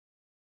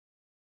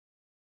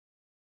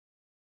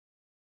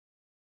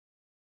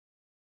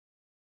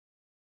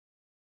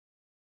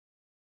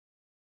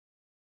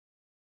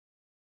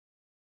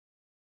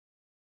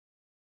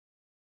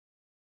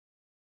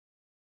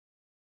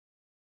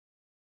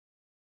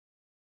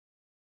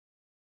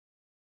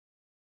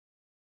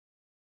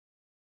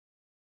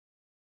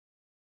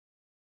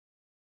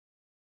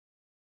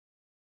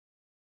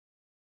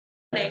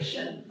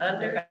nation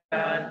under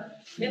God,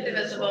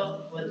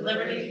 indivisible, with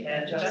liberty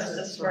and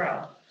justice for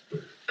all.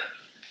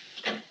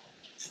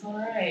 All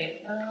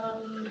right.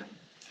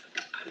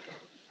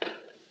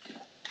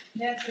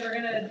 Next,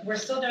 we're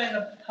still doing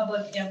the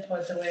public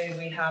input the way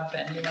we have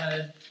been. You want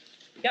to?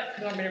 Yep.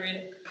 You want me to read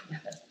it?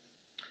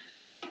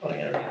 Oh, I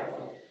gotta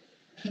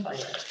read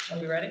it. Are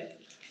we ready?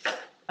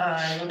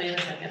 We'll be in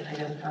a second. I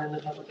gotta find the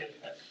public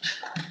input.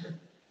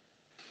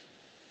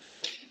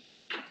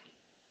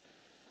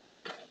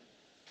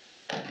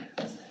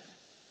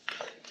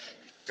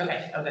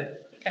 Okay, I'm good.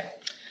 Okay.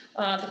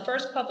 The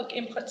first public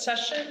input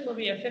session will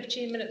be a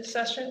 15-minute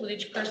session with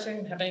each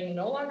person having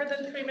no longer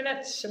than 3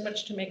 minutes in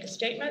which to make a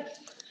statement.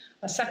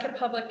 A second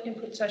public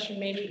input session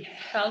may be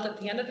held at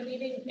the end of the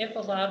meeting if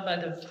allowed by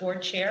the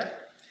board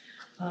chair.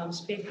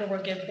 Speaker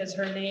will give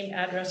his/her name,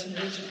 address, and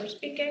reason for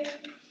speaking.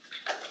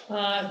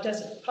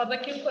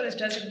 Public input is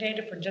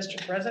designated for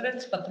district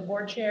residents, but the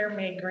board chair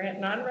may grant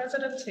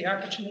non-residents the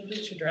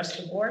opportunity to address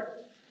the board.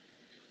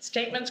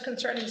 Statements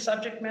concerning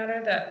subject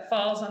matter that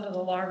falls under the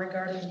law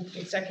regarding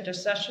executive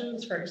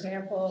sessions, for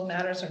example,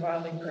 matters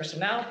involving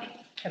personnel,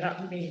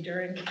 cannot be made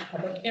during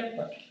public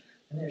input.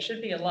 And there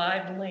should be a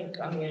live link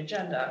on the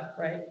agenda,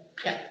 right?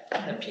 Yeah.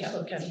 That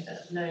people can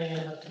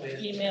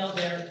email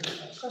their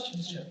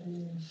questions to.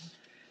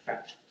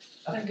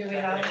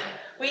 Okay.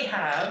 We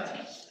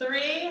have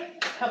 3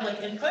 public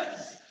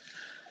inputs,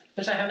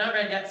 which I have not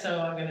read yet, so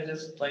I'm gonna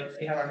just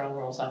see how our own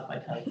rolls off my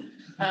tongue.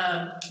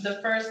 The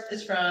first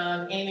is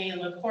from Amy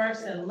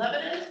LaCourse in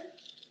Lebanon.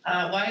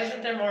 Why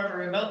isn't there more of a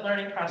remote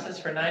learning process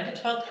for 9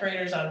 to 12th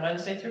graders on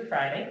Wednesday through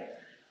Friday?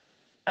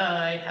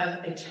 I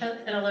have a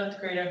 10th and 11th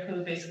grader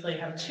who basically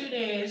have 2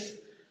 days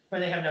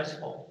where they have no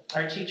school.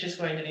 Are teachers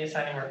going to be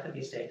assigning work for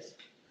these days?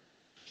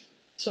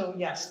 So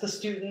yes, the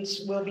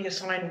students will be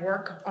assigned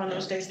work on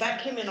those days.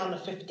 That came in on the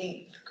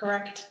 15th,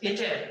 correct? It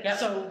did, yep.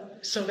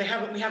 So we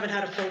haven't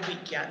had a full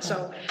week yet.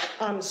 So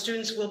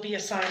students will be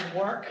assigned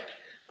work.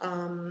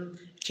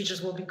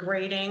 Teachers will be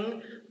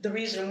grading. The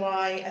reason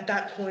why at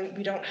that point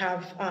we don't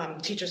have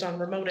teachers on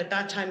remote at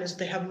that time is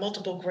they have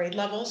multiple grade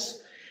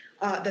levels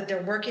that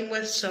they're working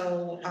with.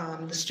 So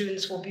the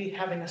students will be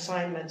having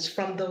assignments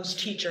from those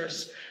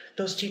teachers.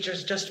 Those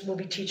teachers just will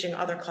be teaching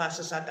other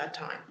classes at that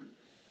time.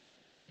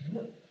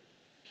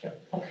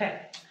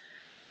 Okay.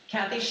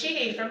 Kathy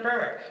Sheehy from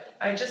Berwick.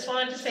 I just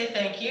wanted to say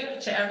thank you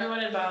to everyone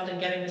involved in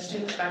getting the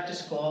students back to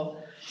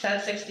school.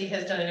 SAD 60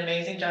 has done an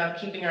amazing job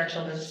keeping our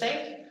children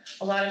safe.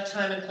 A lot of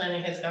time and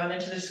planning has gone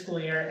into this school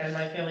year, and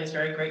my family is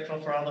very grateful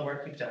for all the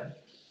work we've done.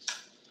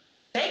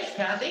 Thanks,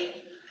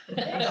 Kathy.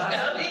 Thanks,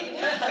 Kathy.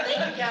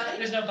 Thank you, Kathy.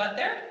 There's no but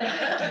there?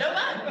 No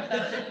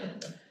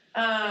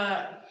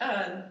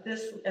but.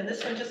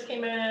 This one just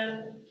came in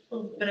a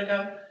little bit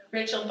ago.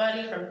 Rachel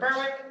Buddy from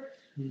Berwick.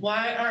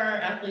 Why are our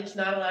athletes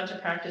not allowed to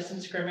practice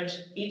and scrimmage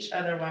each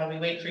other while we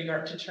wait for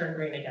York to turn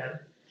green again?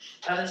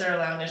 Others are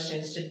allowing their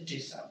students to do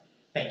so.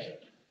 Thank you.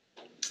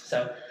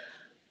 So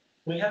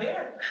we have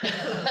York.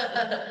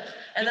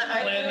 And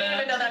I didn't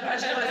even know that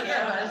question was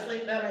here, honestly.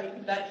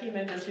 That came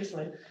in just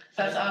recently.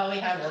 So that's all we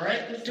have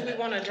right this Do we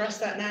want to address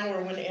that now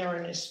or when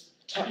Aaron is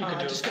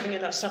just giving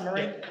it a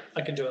summary? Yeah,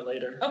 I can do it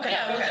later. Okay.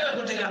 Yeah,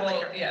 we'll do that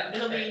later. Yeah.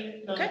 It'll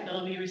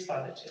be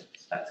responded to.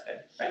 So that's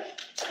good, right?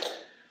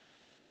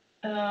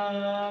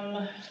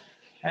 All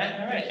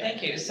right,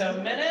 thank you. So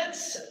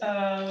minutes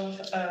of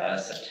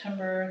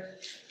September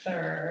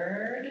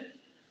 3rd.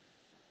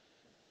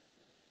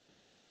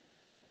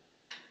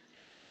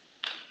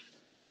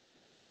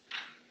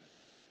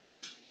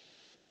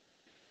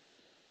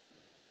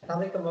 I'll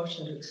make a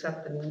motion to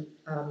accept the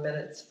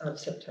minutes of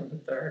September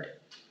 3rd.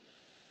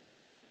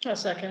 A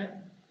second.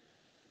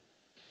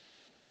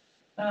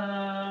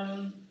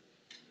 All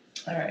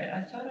right,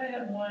 I thought I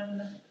had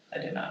one. I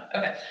did not.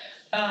 Okay.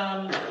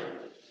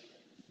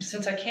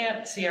 Since I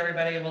can't see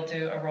everybody, we'll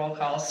do a roll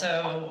call.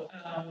 So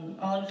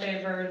all in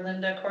favor,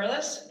 Linda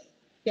Corliss?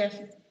 Yes.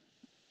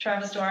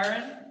 Travis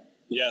Dwyron?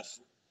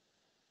 Yes.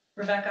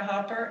 Rebecca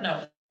Hopper?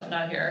 No,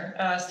 not here.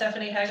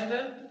 Stephanie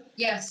Hagenbu?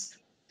 Yes.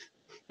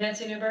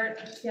 Nancy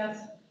Newbert? Yes.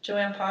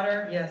 Joanne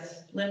Potter?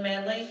 Yes. Lynn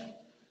Manley?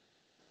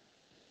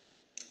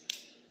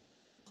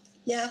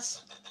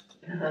 Yes.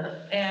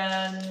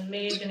 And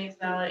me, Denise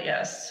Mallett,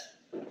 yes.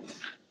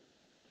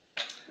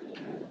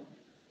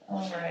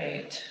 All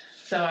right.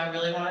 So I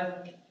really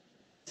want to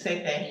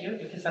say thank you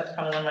because that's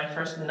probably one of my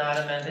first not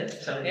amended.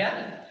 So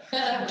Yeah.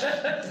 And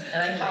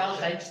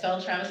I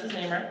spelled Travis's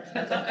name right.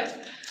 That's okay.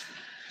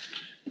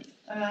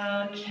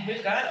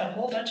 We've got a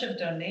whole bunch of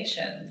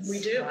donations. We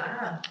do.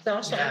 Wow.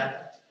 Awesome.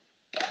 Yeah.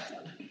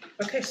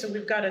 Okay, so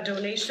we've got a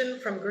donation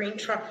from Green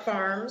Truck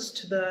Farms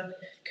to the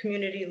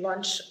Community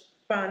Lunch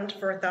Fund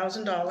for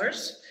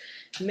 $1,000.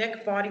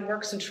 Mick Body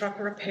Works and Truck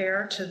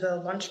Repair to the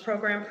lunch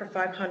program for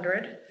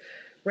 $500.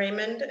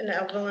 Raymond and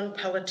Evelyn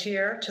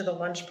Pelletier to the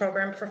lunch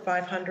program for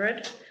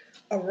 $500.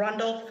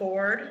 Arundel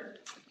Ford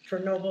for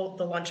Noble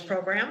the lunch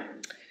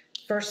program.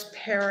 First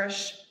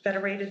Parish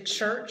Federated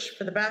Church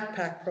for the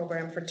backpack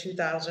program for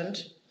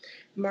 $2,000.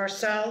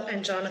 Marcel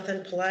and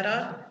Jonathan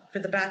Paletta for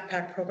the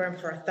backpack program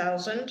for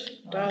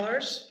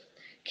 $1,000.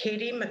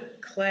 Katie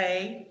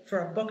McClay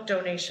for a book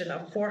donation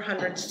of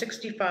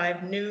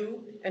 465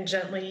 new and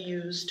gently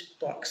used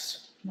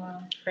books.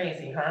 Wow.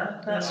 Crazy,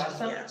 huh? That's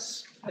awesome.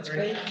 Yes. That's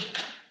great.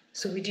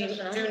 So we do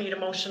need a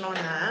motion on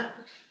that.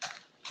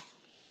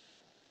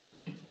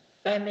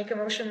 I make a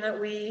motion that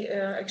we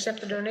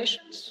accept the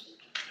donations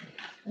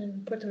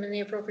and put them in the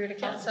appropriate I'll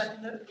accounts.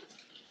 second it.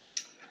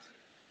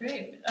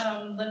 Great.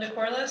 Linda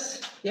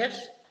Corliss,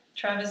 Yes?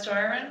 Travis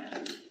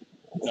Dwyran,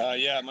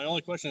 Yeah, my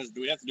only question is,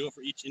 do we have to do it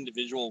for each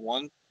individual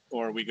one,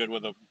 or are we good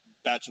with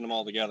batching them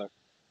all together?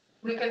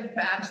 We can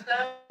batch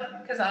them,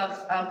 because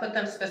I'll put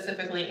them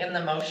specifically in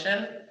the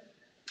motion,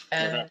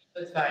 and Okay.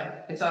 it's fine.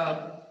 It's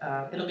all,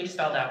 it'll be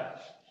spelled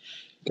out.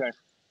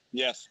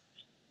 Yes.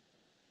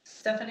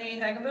 Stephanie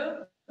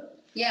Hagenbu,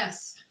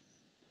 Yes.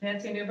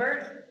 Nancy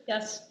Newbert.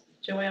 Yes.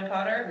 Joanne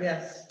Potter,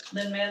 Yes.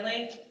 Lynn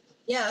Manley,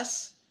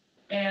 Yes.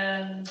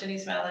 and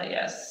Denise Mallett,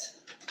 yes.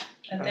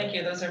 And thank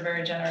you, those are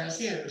very generous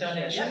Huge.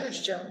 donations.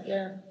 Huge jump,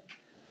 yeah.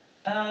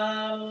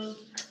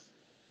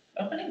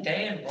 Opening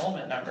day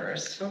enrollment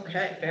numbers.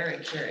 Okay. Very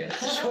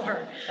curious.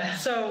 Sure.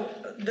 So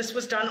this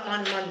was done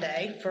on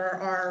Monday for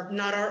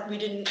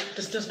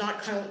this does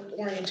not count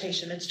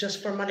orientation. It's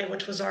just for Monday,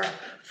 which was our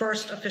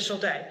first official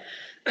day.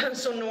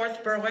 So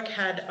North Berwick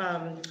had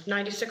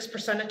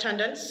 96%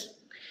 attendance.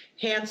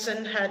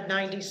 Hanson had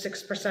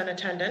 96%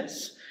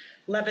 attendance.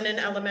 Lebanon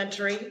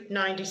Elementary,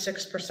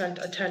 96%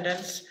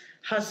 attendance.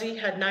 Hussey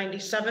had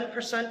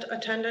 97%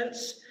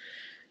 attendance.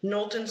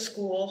 Knowlton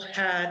School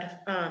had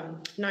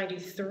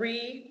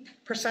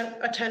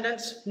 93%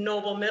 attendance.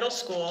 Noble Middle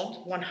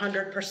School,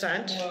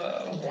 100%.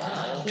 Whoa.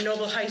 Wow.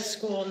 Noble High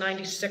School,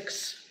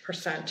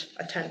 96%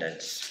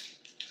 attendance.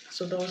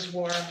 So those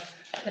were,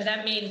 And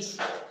that means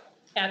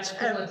at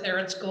school if they're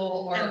at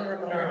school or And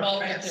remote.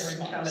 remote if Yes.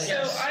 they're remote. So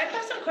Yes. I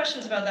have some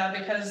questions about that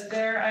because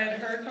I had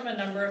heard from a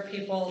number of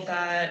people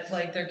that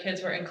like their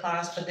kids were in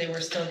class, but they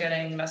were still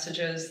getting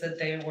messages that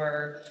they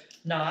were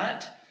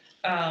not.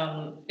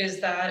 Is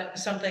that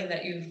something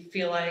that you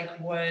feel like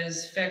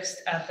was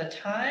fixed at the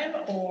time,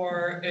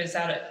 or is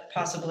that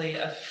possibly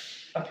a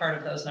part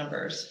of those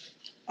numbers?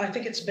 I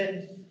think it's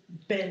been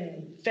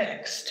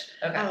fixed.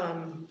 Okay.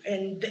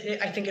 And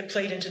I think it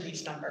played into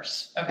these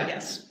numbers. Okay.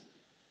 Yes,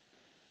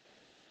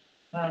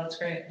 Wow, that's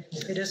great.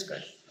 it is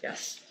good,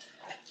 yes.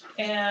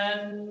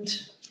 And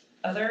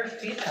other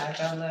feedback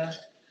on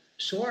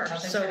Sure. how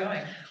things So are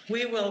going?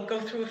 we will go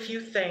through a few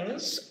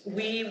things.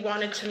 We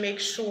wanted to make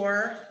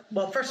sure,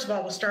 well, first of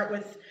all, we'll start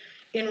with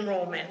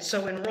enrollment.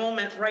 So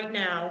enrollment right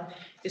now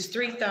is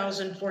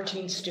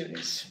 3,014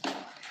 students.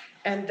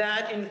 And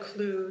that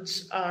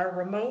includes our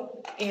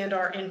remote and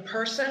our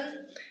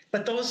in-person,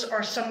 but those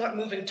are somewhat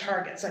moving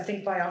targets. I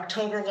think by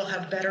October, we'll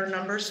have better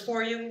numbers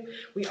for you.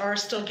 We are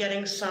still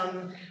getting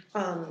some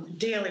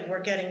daily, we're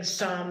getting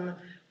some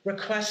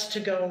requests to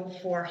go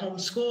for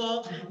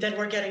homeschool, then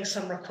we're getting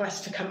some requests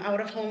to come out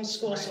of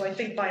homeschool. So I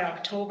think by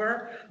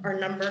October, our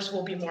numbers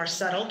will be more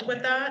settled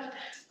with that.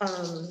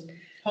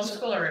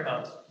 Homeschool or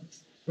remote?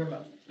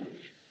 Remote.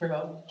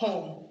 Remote.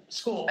 Home,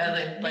 school.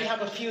 Like- We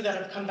have a few that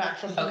have come back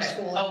from Okay.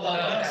 homeschool. Oh,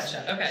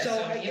 gotcha. Okay, So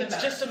even it's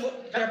better.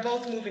 just, they're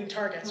both moving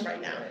targets right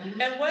now.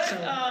 And what,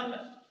 So-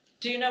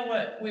 do you know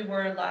what we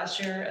were last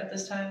year at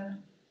this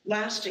time?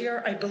 Last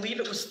year, I believe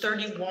it was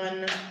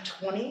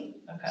 3120.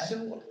 Okay.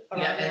 Sue, Yeah,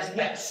 around there? it's,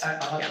 Yes. I'll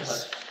have to Yes.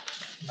 look.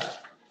 But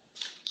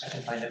I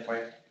can find it for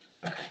you.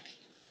 Okay.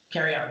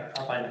 Carry on,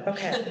 I'll find it.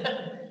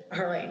 Okay.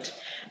 All right.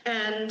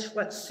 And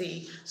let's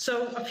see.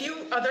 So a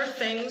few other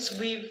things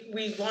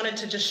we wanted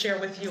to just share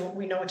with you.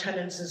 We know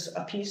attendance is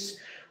a piece.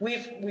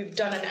 We've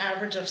done an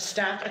average of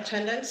staff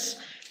attendance,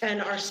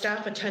 and our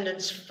staff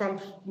attendance from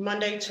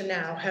Monday to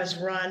now has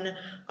run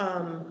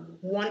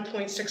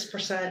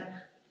 1.6%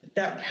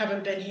 that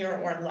haven't been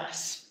here or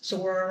less. So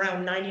we're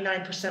around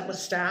 99% with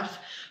staff.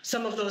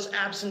 Some of those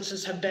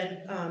absences have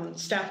been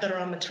staff that are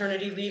on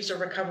maternity leaves or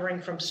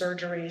recovering from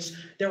surgeries.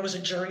 There was a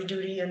jury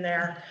duty in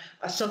there.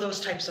 So those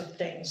types of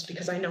things,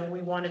 because I know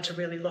we wanted to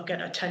really look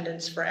at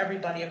attendance for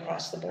everybody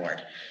across the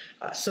board.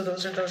 So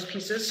those are those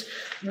pieces.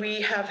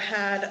 We have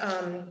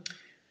had,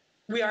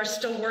 we are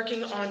still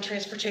working on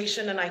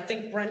transportation, and I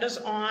think Brenda's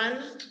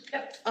on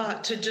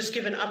to just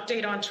give an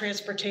update on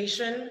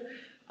transportation.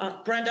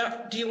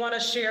 Brenda, do you want to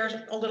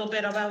share a little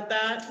bit about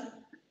that?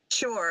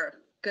 Sure.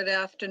 Good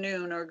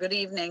afternoon or good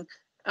evening.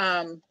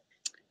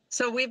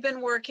 So we've been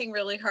working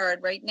really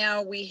hard. Right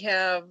now we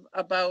have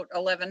about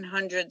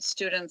 1,100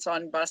 students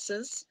on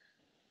buses.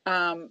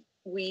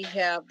 We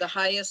have the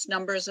highest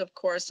numbers, of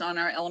course, on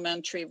our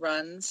elementary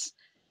runs,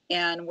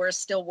 and we're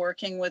still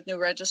working with new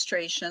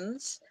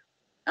registrations.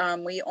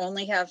 We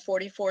only have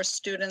 44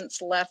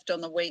 students left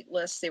on the wait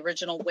list, the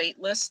original wait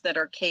list that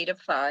are K to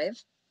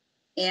 5.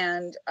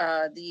 And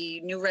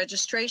the new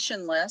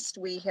registration list,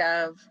 we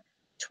have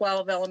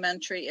 12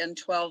 elementary and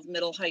 12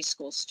 middle high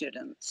school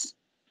students.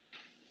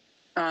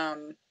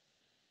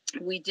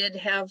 We did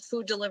have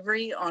food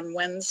delivery on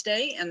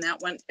Wednesday, and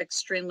that went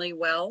extremely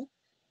well.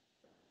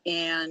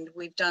 And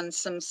we've done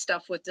some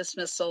stuff with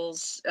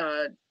dismissals,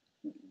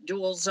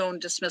 dual zone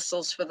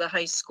dismissals for the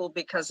high school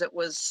because it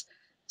was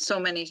so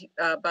many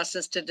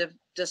buses to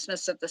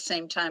dismiss at the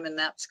same time, and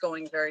that's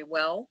going very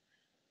well.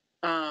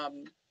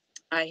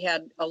 We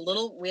have a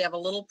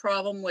little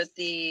problem with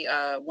the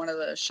one of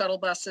the shuttle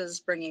buses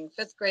bringing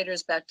 5th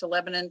graders back to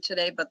Lebanon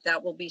today, but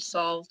that will be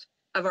solved.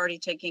 I've already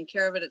taken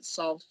care of it. It's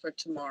solved for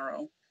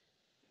tomorrow.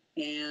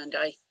 And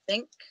I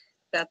think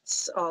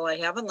that's all I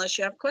have, unless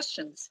you have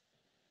questions.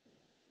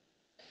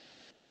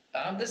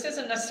 This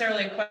isn't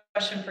necessarily a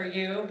question for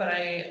you, but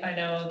I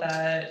know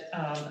that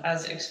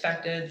as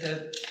expected,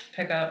 the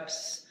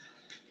pickups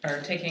are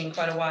taking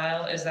quite a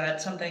while. Is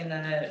that something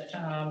that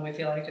we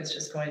feel like is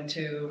just going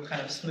to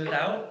kind of smooth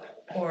out,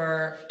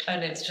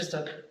 and it's just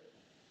a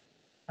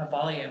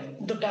volume?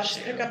 The bus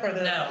issue? pickup or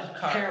the No,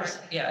 cars. parent?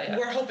 Yeah.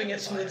 We're hoping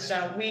it smooths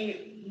out.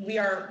 We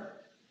are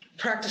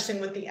practicing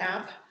with the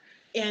app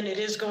and it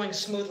is going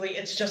smoothly.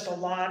 It's just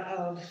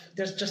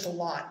there's just a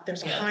lot.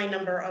 There's a Yeah. high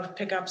number of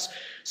pickups.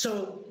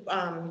 So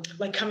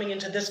like coming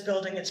into this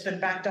building, it's been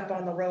backed up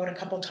on the road a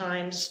couple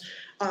times.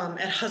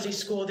 At Huzzy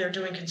School, they're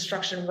doing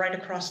construction right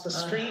across the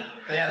street,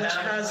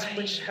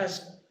 which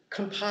has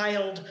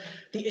compiled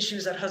the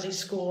issues at Huzzy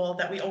School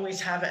that we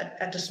always have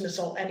at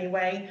dismissal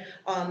anyway.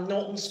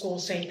 Knowlton School,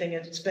 same thing,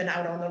 it's been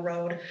out on the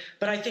road.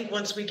 But I think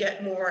once we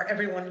get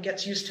everyone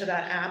gets used to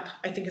that app,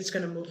 I think it's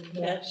gonna move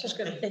more. Yeah, it's just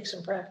gonna take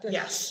some practice.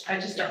 Yes. I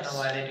just don't know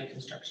why they do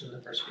construction in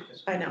the first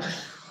place. I know,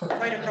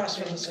 right across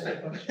from the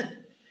school.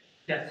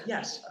 Yes.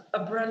 Yes.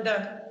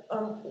 Brenda,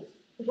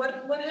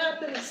 what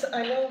happens,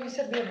 I know you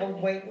said we have a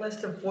wait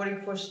list of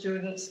 44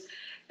 students.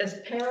 As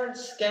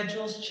parents'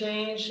 schedules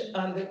change,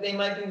 they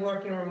might be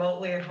working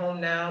remotely at home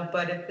now,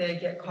 but if they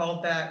get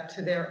called back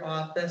to their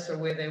office or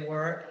where they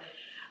work,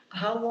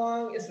 how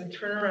long is the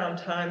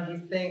turnaround time, do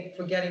you think,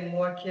 for getting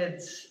more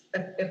kids,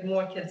 if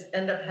more kids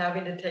end up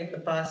having to take the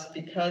bus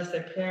because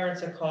their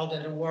parents are called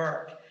into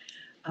work?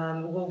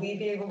 Will we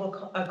be able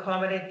to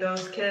accommodate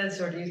those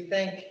kids, or do you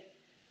think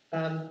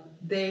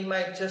they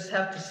might just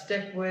have to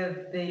stick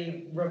with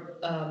the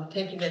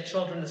taking their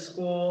children to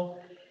school?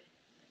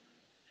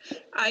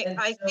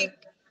 I think,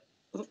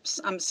 oops,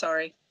 I'm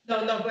sorry.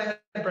 No, go ahead,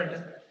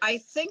 Brenda. I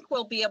think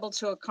we'll be able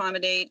to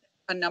accommodate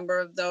a number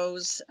of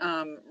those.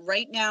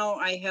 Right now,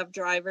 I have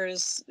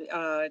drivers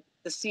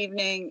this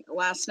evening,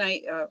 last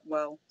night,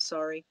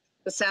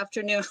 this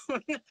afternoon,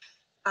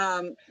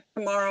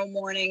 tomorrow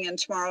morning and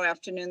tomorrow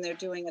afternoon, they're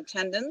doing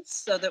attendance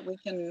so that we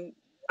can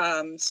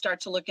start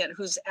to look at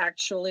who's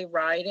actually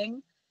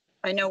riding.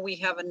 I know we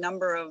have a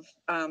number of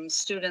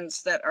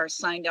students that are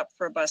signed up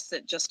for a bus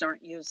that just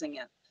aren't using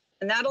it.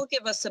 And that'll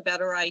give us a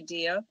better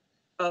idea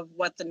of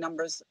what the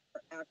numbers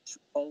are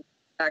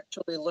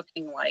actually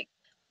looking like.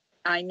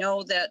 I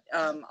know that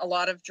a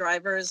lot of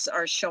drivers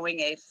are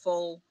showing a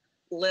full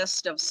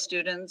list of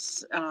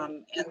students.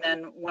 And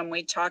then when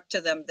we talk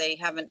to them, they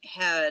haven't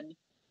had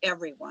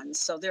everyone.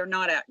 So they're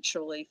not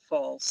actually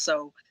full.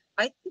 So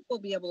I think we'll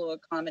be able to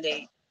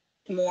accommodate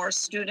more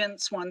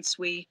students once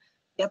we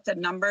get the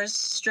numbers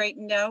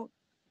straightened out.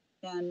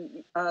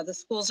 And the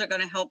schools are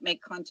going to help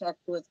make contact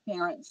with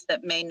parents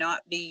that may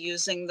not be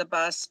using the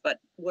bus,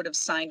 but would have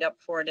signed up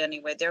for it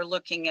anyway. They're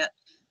looking at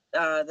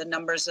the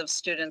numbers of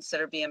students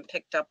that are being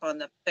picked up on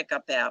the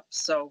pickup app.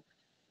 So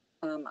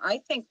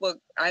I think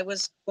I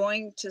was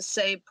going to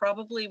say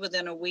probably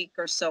within a week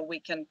or so,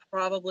 we can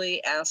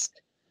probably ask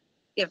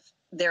if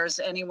there's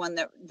anyone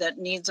that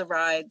needs a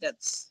ride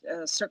that's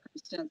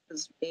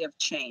circumstances may have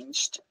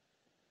changed.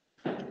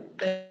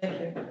 Thank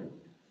you.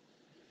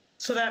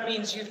 So that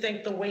means you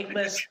think the wait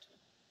list,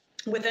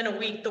 within a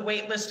week, the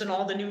wait list and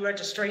all the new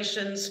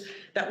registrations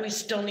that we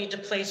still need to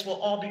place will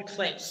all be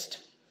placed?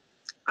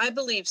 I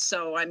believe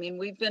so. I mean,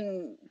 we've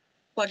been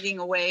plugging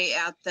away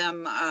at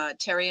them.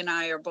 Terry and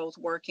I are both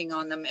working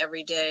on them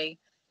every day.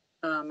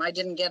 I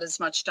didn't get as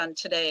much done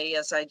today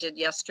as I did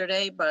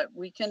yesterday, but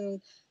we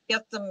can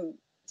get them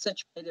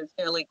situated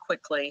fairly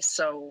quickly.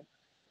 So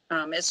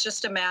it's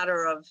just a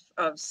matter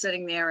of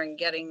sitting there and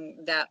getting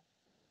that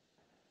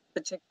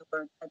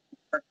particular type of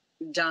work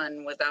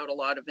done without a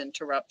lot of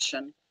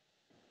interruption.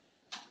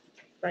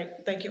 Right,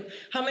 thank you.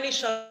 How many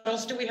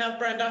shuttles do we have,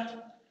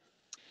 Brenda?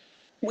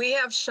 We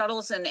have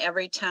shuttles in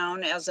every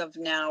town as of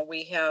now.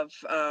 We have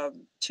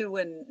 2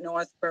 in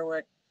North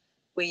Berwick.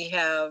 We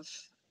have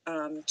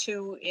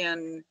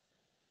 2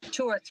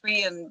 or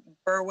 3 in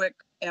Berwick,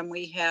 and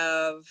we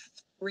have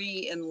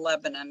 3 in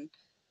Lebanon.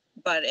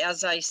 But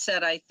as I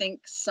said, I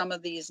think some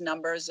of these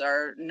numbers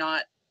are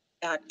not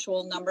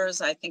actual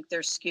numbers. I think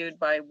they're skewed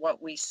by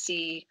what we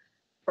see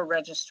for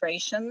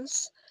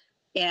registrations.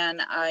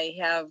 And I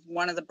have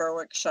one of the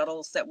Berwick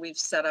shuttles that we've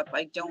set up.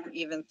 I don't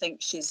even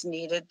think she's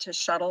needed to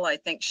shuttle. I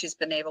think she's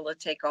been able to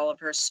take all of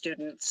her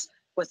students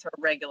with her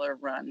regular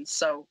run.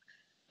 So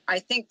I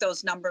think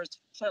those numbers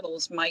of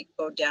shuttles might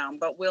go down,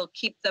 but we'll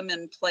keep them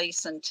in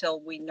place until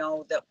we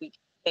know that we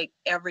can take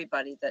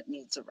everybody that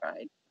needs a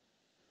ride.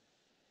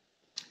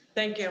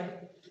 Thank you.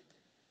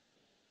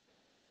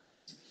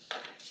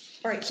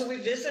 All right, so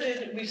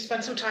we've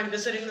spent some time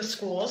visiting the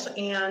schools,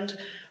 and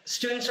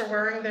students are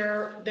wearing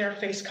their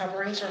face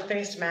coverings or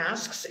face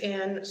masks,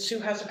 and Sue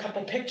has a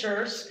couple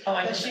pictures Oh,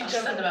 I that just she took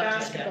sent of them out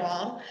to you, yeah.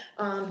 basketball,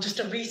 just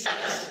a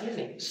recess, Excuse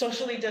me.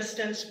 socially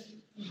distanced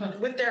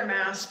with their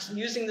masks,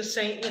 using the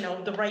same,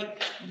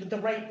 the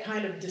right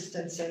kind of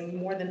distancing,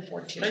 more than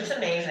 14. It's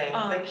amazing.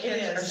 The It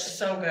kids are is.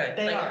 so good.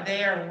 They Like, are.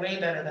 they are way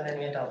better than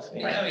any adults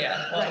we know. Oh,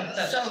 yeah. Well, Right.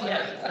 that's, So good.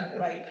 yeah.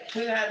 Right,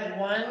 We had I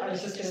one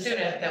was just gonna say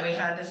student that we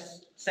had to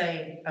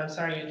say, I'm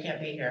sorry, you can't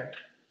be here,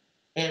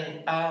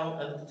 in all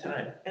of the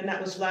time. and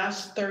that was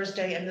last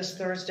Thursday, and this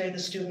Thursday, the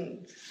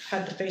student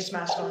had the face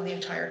mask on the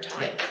entire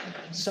time.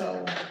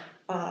 So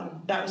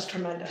that was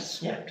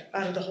tremendous. Yeah.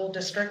 Out of the whole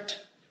district.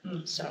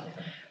 So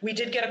we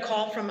did get a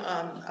call from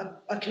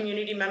a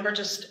community member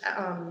just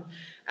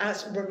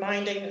as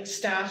reminding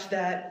staff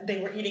that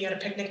they were eating at a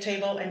picnic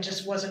table and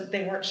just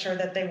they weren't sure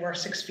that they were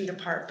 6 feet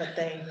apart, but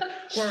they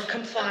were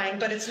complying.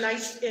 But it's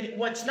nice,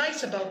 what's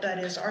nice about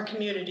that is our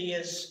community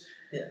is,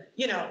 They're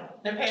paying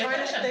they're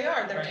attention.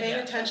 they're Right, paying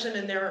yeah. attention,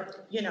 and they're,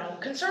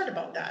 concerned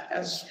about that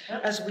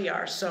as we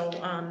are. So,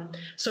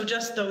 so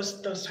just those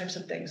types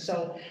of things.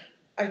 So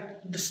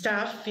the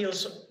staff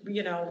feels,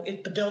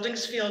 the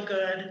buildings feel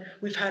good.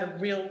 We've had a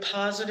real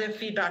positive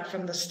feedback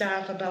from the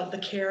staff about the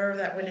care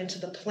that went into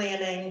the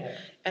planning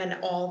and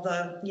all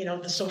the,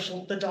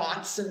 the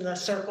dots and the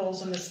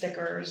circles and the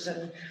stickers.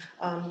 And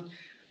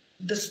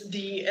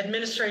the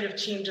administrative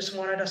team just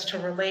wanted us to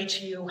relay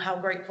to you how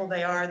grateful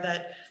they are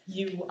that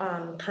you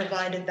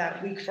provided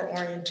that week for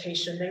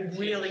orientation. They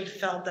really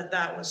felt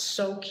that was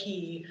so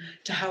key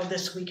to how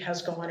this week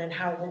has gone and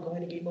how we're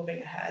going to be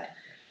moving ahead.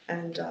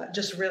 And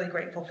just really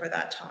grateful for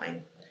that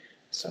time.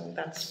 So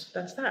that's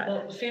that.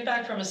 Well, the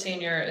feedback from a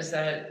senior is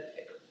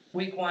that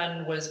week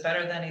 1 was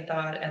better than he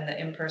thought, and the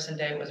in-person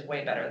day was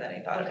way better than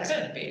he thought it was Okay.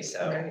 going to be. So,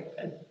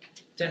 Okay.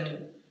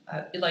 didn't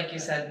like you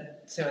said,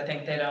 Sue. I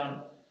think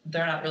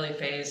they're not really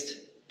phased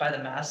by the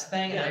mask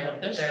thing. Yeah,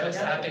 They're they're just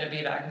so happy to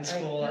be back in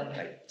school Right.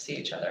 and see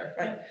each other.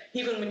 Right.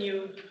 Even when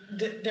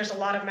there's a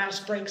lot of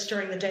mask breaks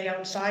during the day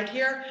outside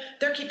here,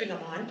 they're keeping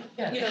them on.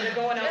 Yeah. They're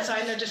going outside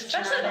and they're just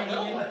Especially the chatting.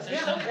 little ones, they're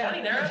so Yeah.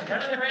 funny, they're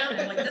running around,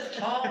 they're like this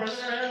tall, running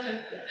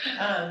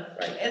around.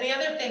 And the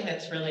other thing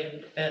that's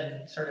really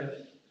been sort of,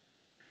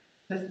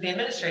 the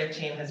administrative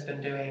team has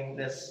been doing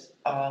this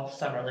all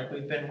summer, like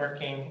we've been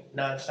working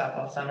nonstop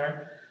all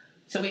summer.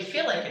 So we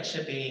feel like it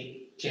should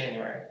be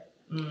January,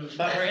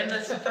 but we're in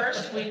this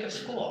first week of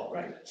school.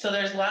 Right. So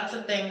there's lots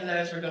of things that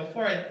as we go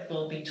forward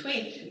will be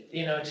tweaked,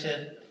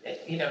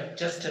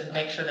 just to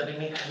make sure that we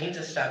meet the needs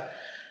of stuff.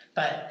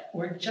 But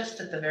we're just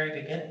at the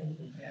very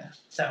beginning. Yeah.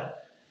 So,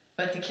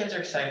 but the kids are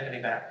excited to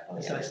be back,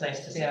 so it's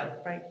nice to see them.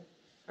 Right.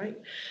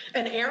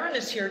 And Aaron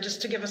is here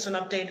just to give us an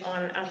update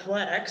on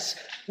athletics.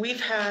 We've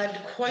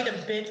had quite a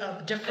bit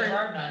of different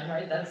none,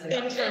 right? That's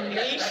the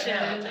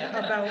information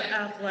about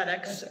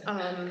athletics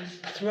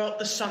throughout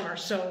the summer.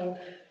 So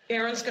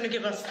Aaron's going to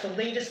give us the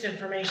latest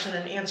information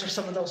and answer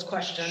some of those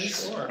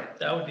questions. Sure,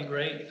 that would be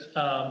great.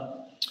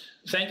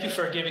 Thank you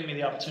for giving me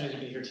the opportunity to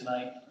be here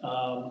tonight.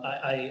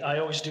 I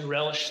always do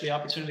relish the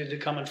opportunity to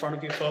come in front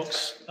of you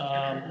folks.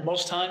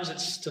 Most times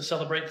it's to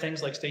celebrate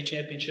things like state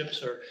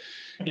championships or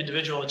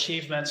individual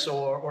achievements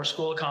or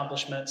school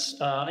accomplishments.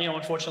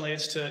 Unfortunately,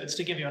 it's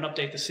to give you an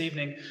update this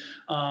evening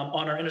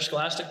on our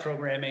interscholastic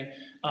programming.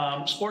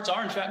 Sports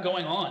are in fact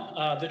going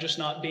on. They're just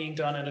not being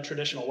done in a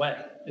traditional way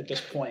at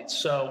this point.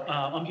 So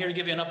I'm here to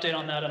give you an update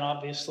on that. And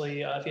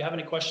obviously, if you have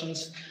any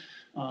questions,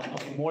 I'll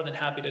be more than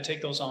happy to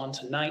take those on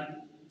tonight.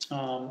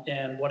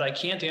 And what I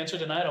can't answer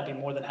tonight, I'll be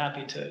more than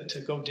happy to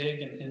go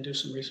dig and do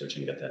some research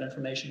and get that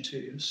information to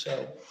you.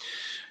 So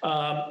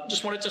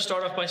just wanted to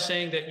start off by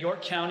saying that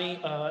York County,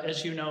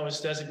 as you know, is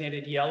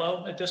designated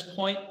yellow at this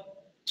point,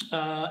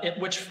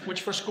 which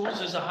for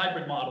schools is a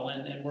hybrid model,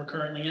 and we're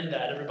currently in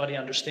that. Everybody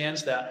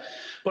understands that.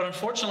 But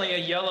unfortunately, a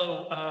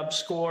yellow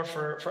score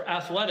for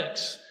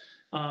athletics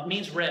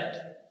means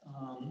red.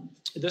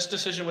 This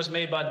decision was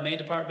made by the Maine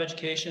Department of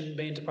Education,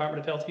 Maine Department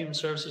of Health and Human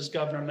Services,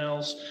 Governor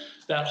Mills,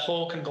 that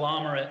whole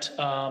conglomerate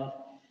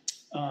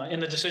in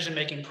the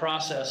decision-making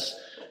process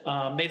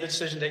made the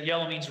decision that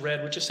yellow means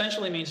red, which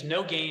essentially means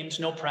no games,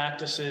 no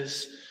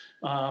practices,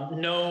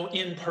 no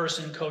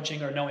in-person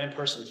coaching or no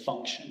in-person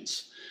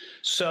functions.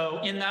 So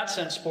in that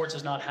sense, sports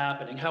is not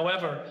happening.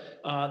 However,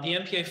 the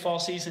MPA fall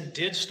season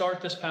did start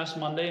this past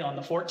Monday on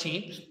the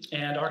 14th,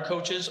 and our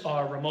coaches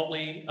are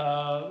remotely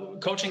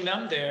coaching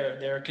them.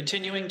 They're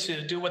continuing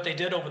to do what they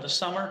did over the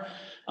summer,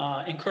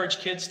 encourage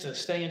kids to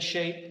stay in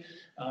shape.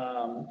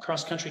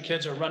 Cross-country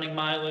kids are running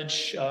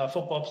mileage.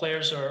 Football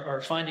players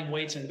are finding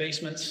weights in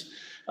basements,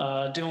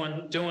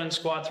 doing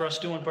squat thrusts,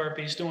 doing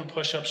burpees, doing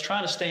push-ups,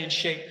 trying to stay in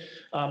shape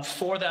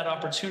for that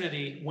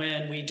opportunity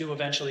when we do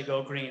eventually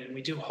go green. And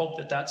we do hope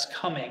that that's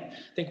coming.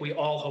 I think we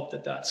all hope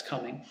that that's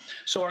coming.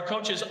 So our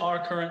coaches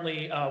are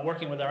currently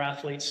working with our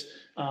athletes.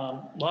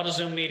 A lot of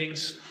Zoom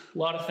meetings, a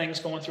lot of things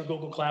going through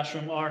Google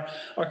Classroom. Our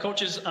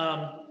coaches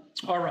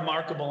are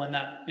remarkable in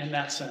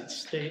that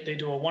sense. They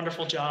do a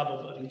wonderful job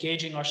of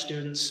engaging our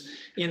students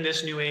in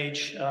this new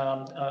age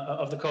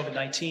of the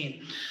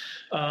COVID-19.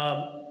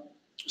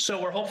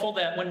 So we're hopeful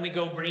that when we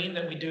go green,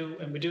 that we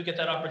do get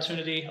that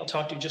opportunity. I'll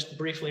talk to you just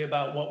briefly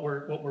about what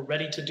we're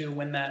ready to do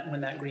when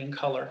that green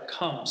color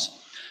comes.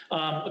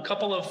 A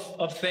couple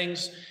of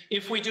things.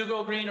 If we do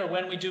go green, or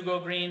when we do go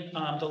green,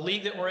 the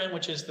league that we're in,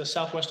 which is the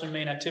Southwestern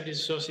Maine Activities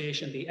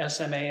Association, the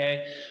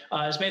SMAA,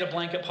 has made a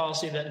blanket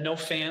policy that no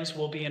fans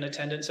will be in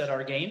attendance at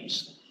our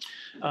games.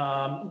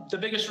 The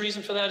biggest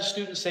reason for that is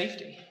student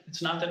safety.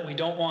 It's not that we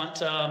don't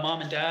want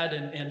mom and dad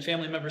and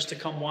family members to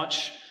come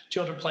watch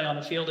children play on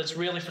the field. It's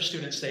really for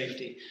student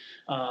safety.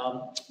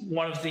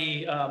 One of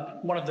the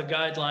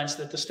guidelines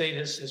that the state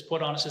has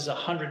put on us is a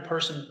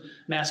 100-person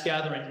mass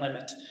gathering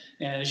limit.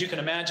 And as you can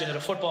imagine, at a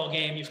football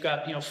game, you've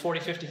got 40,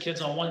 50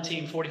 kids on one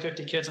team, 40,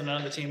 50 kids on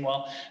another team.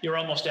 Well, you're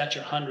almost at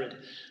your 100.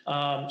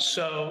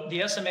 So the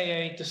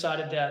SMAA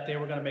decided that they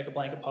were going to make a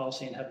blanket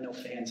policy and have no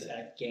fans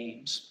at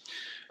games.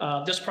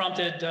 This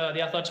prompted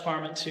the athletics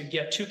department to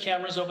get 2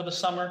 cameras over the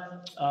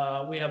summer.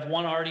 We have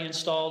one already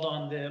installed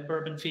on the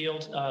Bourbon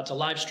Field to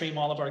live stream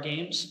all of our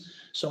games.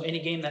 So any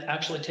game that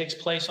actually takes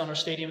place on our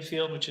stadium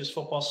field, which is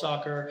football,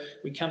 soccer,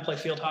 we can play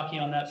field hockey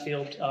on that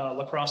field,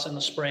 lacrosse in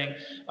the spring,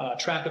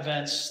 track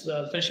events,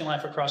 the finishing line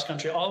for cross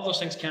country, all of those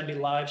things can be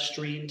live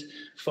streamed.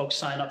 Folks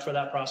sign up for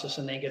that process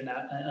and they get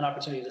an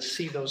opportunity to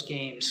see those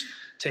games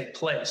take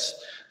place.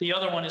 The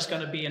other one is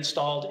going to be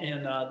installed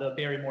in the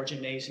Barrymore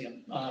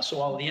Gymnasium.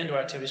 So all of the indoor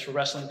activities for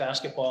wrestling,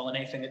 basketball, and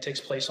anything that takes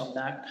place on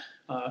that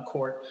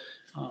court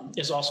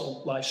is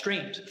also live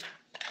streamed.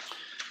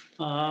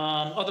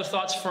 Other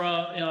thoughts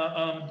from,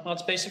 well,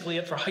 that's basically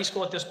it for high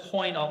school at this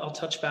point. I'll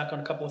touch back on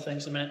a couple of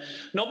things in a minute.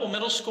 Noble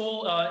Middle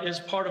School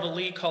is part of a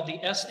league called the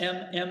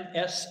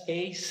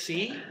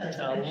SMMSAC.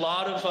 A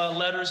lot of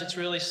letters. It's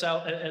really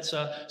it's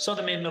a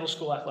Southern Maine Middle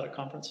School Athletic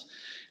Conference.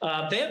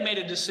 They have made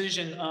a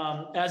decision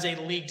as a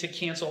league to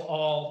cancel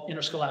all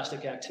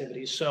interscholastic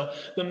activities. So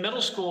the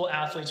middle school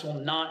athletes will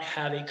not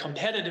have a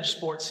competitive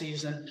sports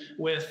season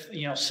with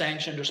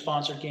sanctioned or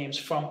sponsored games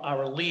from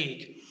our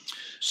league.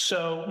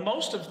 So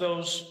most of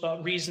those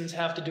reasons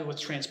have to do with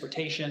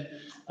transportation,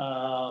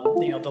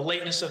 the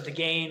lateness of the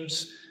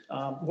games.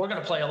 We're going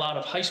to play a lot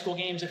of high school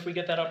games if we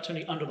get that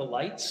opportunity under the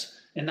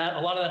lights, and a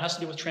lot of that has to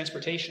do with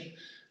transportation.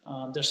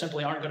 There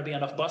simply aren't going to be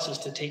enough buses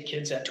to take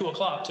kids at 2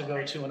 o'clock to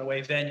go to an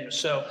away venue.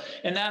 So,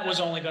 and that was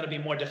only going to be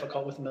more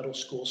difficult with middle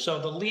school. So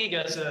the league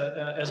as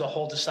a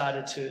whole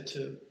decided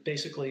to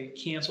basically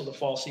cancel the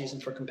fall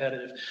season for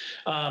competitive.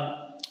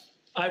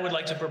 I would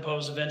like to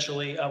propose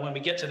eventually, when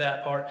we get to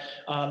that part,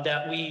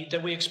 that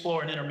we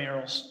explore an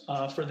intramurals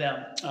for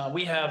them.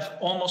 We have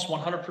almost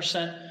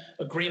 100%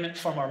 agreement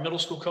from our middle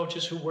school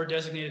coaches who were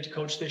designated to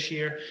coach this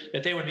year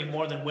that they would be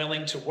more than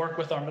willing to work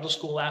with our middle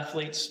school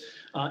athletes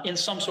in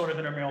some sort of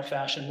intramural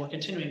fashion. We're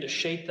continuing to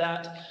shape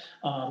that.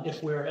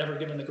 If we're ever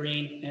given the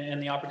green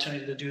and the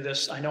opportunity to do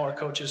this, I know our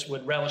coaches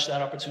would relish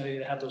that opportunity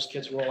to have those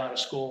kids roll out of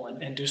school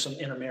and do some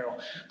intramural.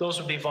 Those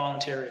would be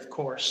voluntary, of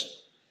course.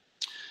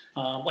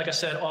 Like I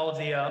said, all of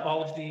the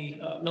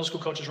middle school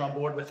coaches are on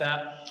board with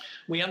that.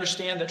 We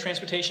understand that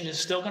transportation is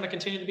still going to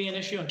continue to be an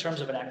issue in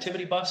terms of an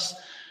activity bus.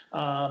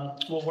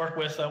 We'll work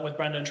with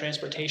Brenda and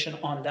transportation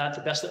on that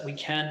the best that we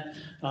can.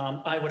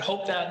 I would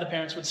hope that the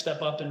parents would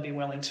step up and be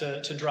willing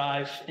to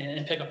drive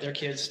and pick up their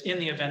kids in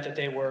the event that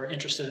they were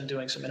interested in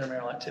doing some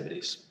intramural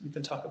activities. We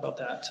can talk about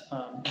that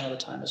another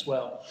time as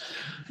well.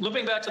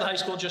 Looping back to the high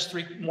school, just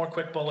 3 more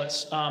quick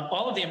bullets.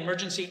 All of the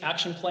emergency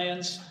action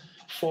plans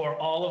for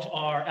all of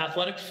our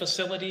athletic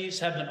facilities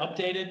have been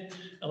updated.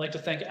 I'd like to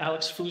thank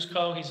Alex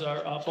Fusco, he's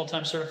our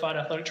full-time certified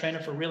athletic trainer,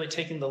 for really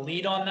taking the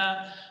lead on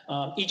that.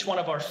 Each one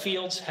of our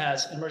fields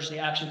has an emergency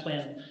action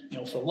plan,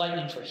 for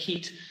lightning, for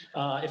heat,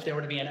 if there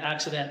were to be an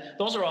accident.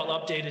 Those are all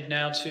updated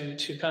now to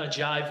kind of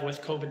jive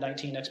with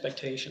COVID-19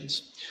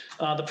 expectations.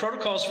 The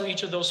protocols for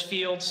each of those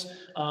fields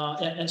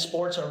and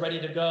sports are ready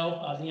to go.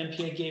 The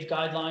MPA gave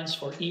guidelines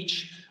for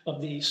each of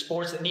the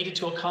sports that needed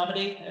to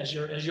accommodate. As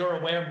you're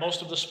aware,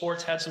 most of the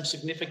sports had some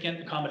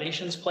significant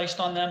accommodations placed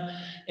on them,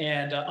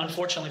 and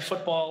unfortunately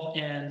football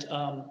and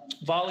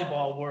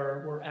volleyball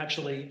were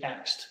actually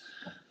axed.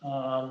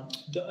 The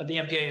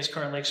MPA is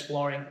currently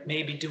exploring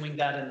maybe doing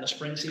that in the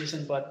spring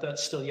season, but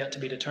that's still yet to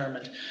be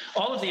determined.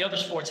 All of the other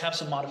sports have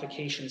some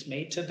modifications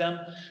made to them.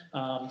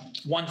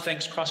 One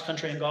thinks cross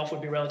country and golf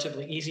would be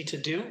relatively easy to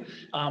do.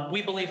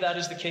 We believe that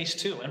is the case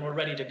too, and we're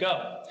ready to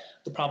go.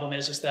 The problem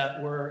is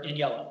that we're in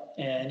yellow,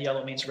 and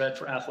yellow means red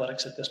for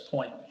athletics at this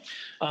point.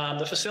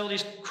 The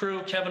facilities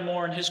crew, Kevin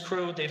Moore and his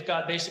crew, they've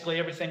got basically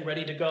everything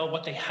ready to go.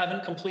 What they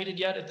haven't completed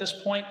yet at this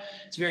point,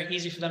 it's very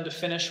easy for them to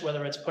finish,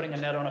 whether it's putting a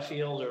net on a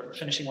field or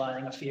finishing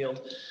lining a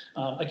field.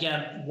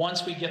 Again,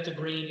 once we get the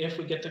green, if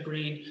we get the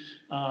green,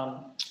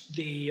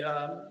 the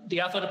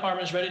athletic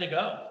department is ready to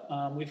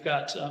go. We've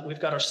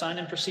got our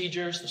sign-in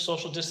procedures, the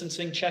social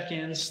distancing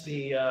check-ins,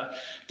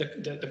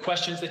 the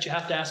questions that you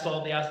have to ask all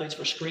of the athletes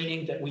for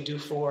screening that we do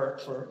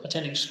for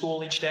attending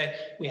school each day.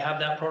 We have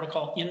that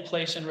protocol in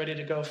place and ready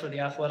to go for the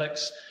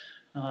athletics.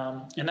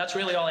 And that's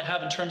really all I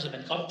have in terms of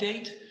an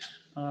update.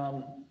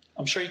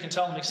 I'm sure you can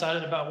tell I'm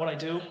excited about what I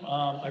do.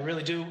 I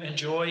really do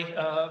enjoy,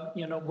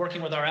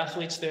 working with our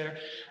athletes. They're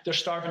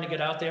starving to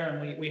get out there,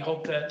 and we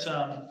hope that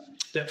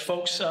that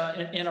folks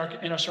in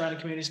our surrounding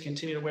communities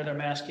continue to wear their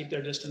masks, keep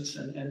their distance,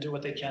 and do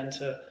what they can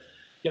to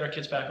get our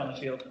kids back on the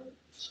field.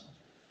 So.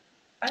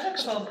 I have a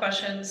couple of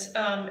questions.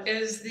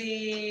 Is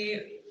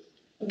the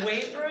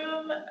weight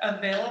room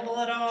available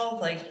at all?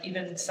 Like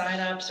even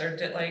signups, or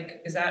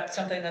is that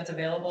something that's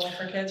available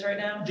for kids right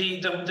now?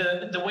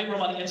 The weight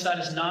room on the inside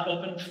is not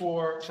open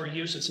for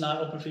use. It's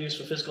not open for use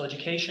for physical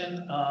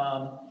education.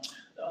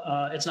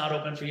 It's not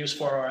open for use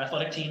for our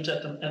athletic teams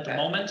at the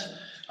moment.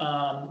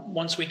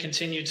 Once we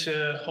continue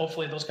to,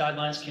 hopefully those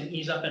guidelines can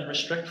ease up and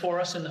restrict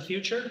for us in the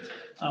future.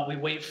 We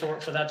wait for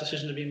that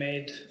decision to be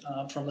made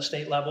from the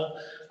state level.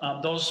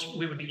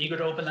 We would be eager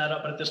to open that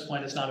up, but at this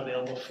point it's not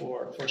available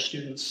for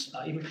students,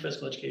 even for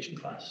physical education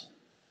class.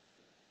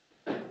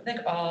 I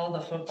think all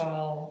the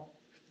football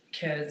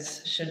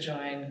kids should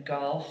join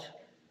golf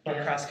or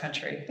cross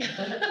country.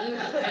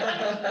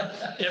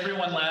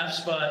 Everyone laughs,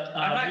 but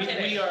I'm not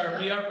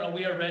kidding.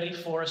 we are ready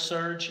for a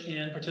surge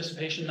in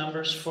participation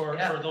numbers for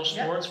those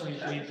sports.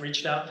 We've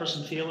reached out for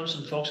some feelers,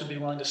 and folks would be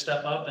willing to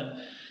step up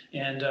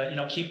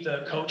and keep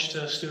the coach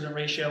to student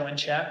ratio in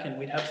check, and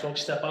we'd have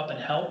folks step up and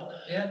help.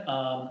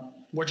 Yeah.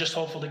 We're just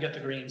hopeful to get the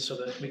green so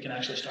that we can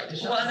actually start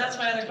this. Well, and that's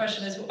my other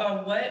question is,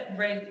 what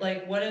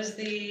rate, what is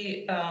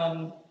the,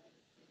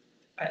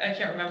 I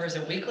can't remember, is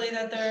it weekly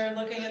that they're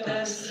looking at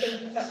this?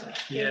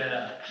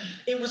 Yeah.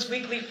 It was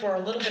weekly for a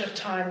little bit of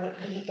time.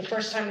 The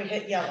first time we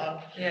hit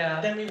yellow.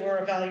 Yeah. Then we were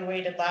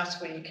evaluated last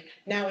week.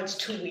 Now it's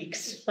 2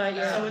 weeks. So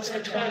it's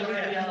for 20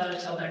 We're yellow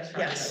until next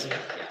Friday. Yes,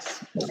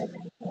 yes.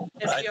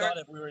 I thought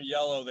if we were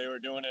yellow, they were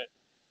doing it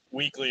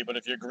weekly, but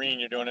if you're green,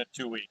 you're doing it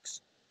 2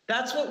 weeks.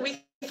 That's what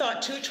we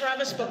thought too,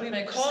 Travis, but we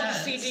Makes called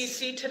sense. the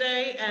CDC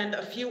today and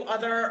a few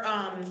other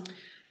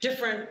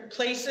different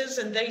places,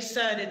 and they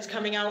said it's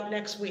coming out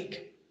next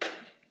week.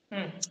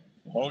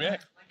 Okay.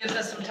 Gives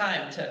us some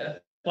time to.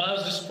 Well, that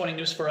was disappointing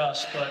news for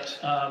us, but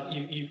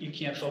you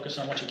can't focus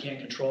on what you can't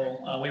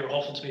control. We were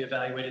hopeful to be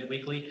evaluated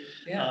weekly.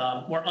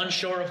 Yeah. We're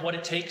unsure of what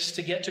it takes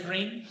to get to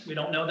green. We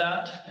don't know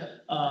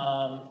that.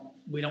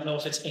 We don't know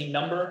if it's a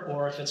number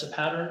or if it's a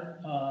pattern.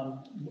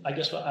 I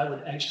guess I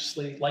would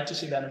anxiously like to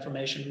see that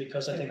information,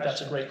 because I think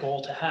that's a great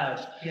goal to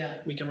have. Yeah.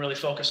 We can really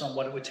focus on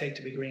what it would take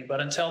to be green. But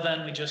until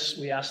then,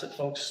 we ask that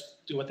folks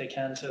do what they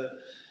can to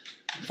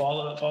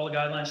follow the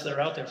guidelines that are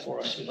out there for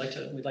us. We'd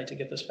like to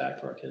get this back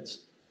for our kids.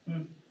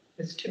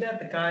 It's too bad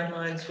the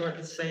guidelines weren't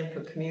the same for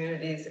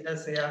communities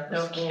as they are for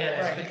No schools,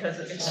 kidding. because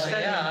it's Oh,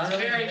 sending yeah.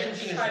 really Very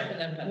mixed-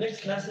 confusing.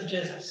 mixed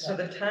messages to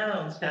the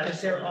towns,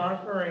 because they're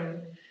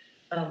offering,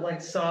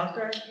 like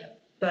soccer,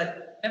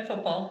 but, And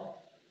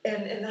football.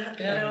 and that,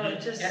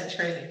 it just, Yeah, it's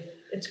crazy.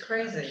 it's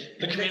crazy.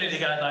 The community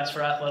guidelines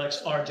for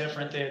athletics are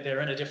different.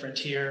 They're in a different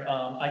tier.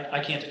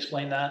 I can't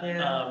explain that.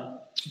 Yeah.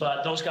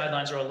 But those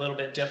guidelines are a little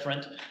bit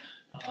different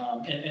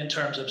in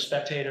terms of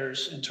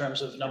spectators, in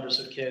terms of numbers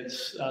of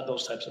kids,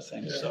 those types of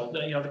things. So,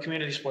 the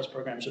community sports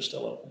programs are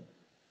still open.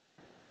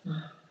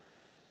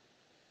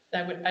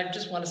 I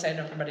just want to say, I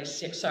know everybody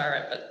saw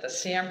it, but the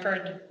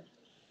Sanford,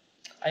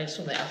 I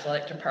assume the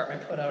athletic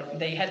department put out,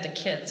 they had the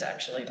kids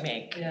actually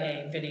make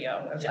a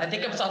video. I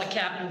think it was all the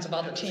captains of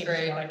all the teams,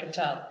 from what I could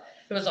tell.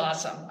 It was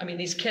awesome. I mean,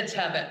 these kids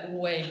have it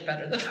way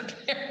better than the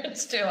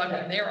parents do. I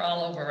mean, they were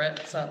all over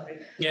it, so.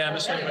 Yeah,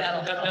 Hopefully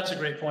that'll help. that's a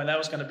great point. That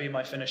was going to be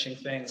my finishing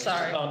thing.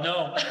 Sorry. Oh,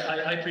 no,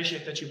 I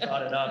appreciate that you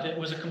brought it up. It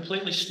was a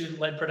completely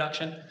student-led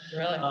production.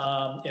 Really?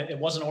 It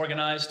wasn't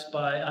organized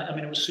by,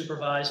 it was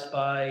supervised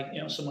by,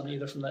 someone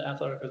either from the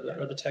athletic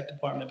or the tech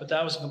department, but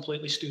that was a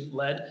completely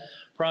student-led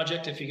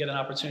project. If you get an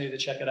opportunity to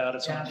check it out,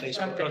 it's on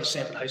Facebook or the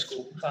Sanford High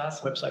School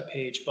website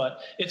page. But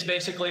it's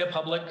basically a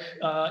public,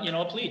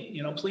 a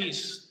plea,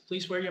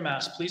 please wear your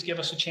mask. Please give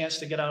us a chance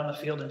to get out on the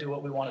field and do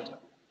what we want to do.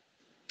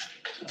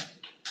 So.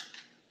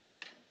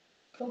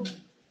 Cool.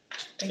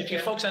 If you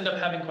folks end up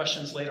having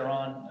questions later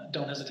on,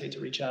 don't hesitate to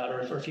reach out,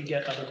 or if you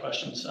get other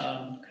questions,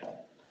 I'm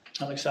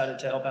excited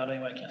to help out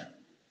any way I can.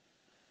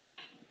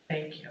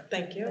 Thank you.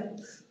 Thank you.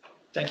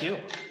 Thank you.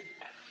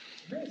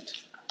 Great.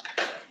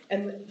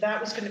 And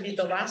that was going to be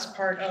the last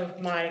part of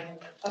my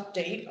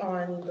update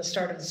on the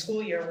start of the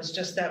school year, was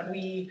just that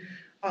we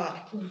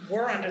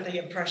were under the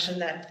impression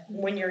that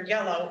when you're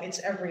yellow, it's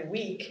every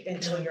week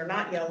until you're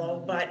not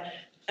yellow. But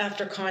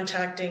after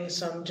contacting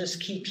some just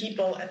key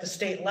people at the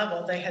state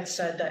level, they had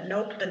said that,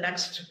 nope, the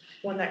next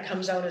one that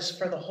comes out is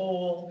for the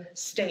whole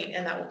state,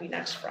 and that will be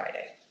next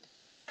Friday.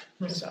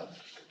 So.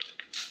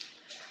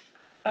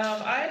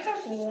 I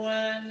have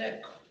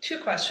two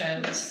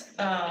questions.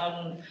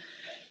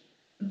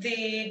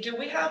 Do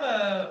we have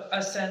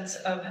a sense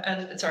of,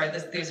 and sorry,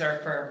 these are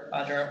for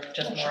under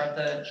just more of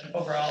the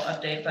overall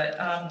update,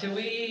 but do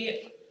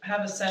we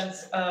have a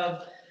sense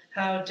of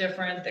how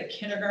different the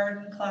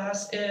kindergarten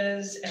class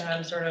is? And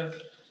I'm sort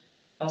of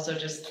also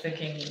just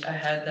thinking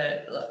ahead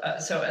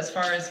that, so as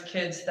far as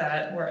kids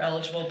that were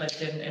eligible but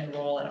didn't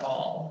enroll at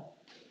all.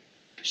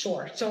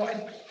 Sure. So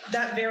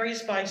that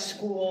varies by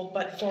school,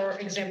 but for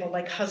example,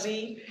 like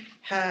Huzzy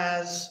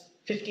has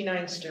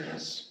 59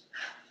 students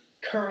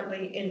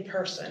currently in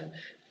person.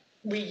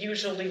 We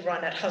usually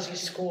run at Huzzy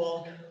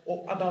School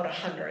about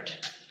 100.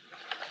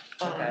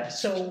 Okay.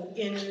 So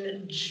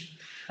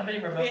How many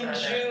remote in are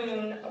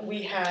there?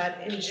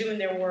 June,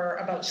 there were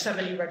about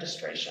 70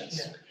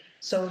 registrations. Yeah.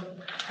 So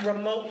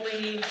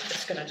remotely,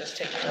 it's gonna just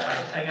take a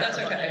while. That's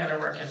okay. I gotta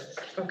work it.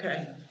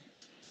 Okay.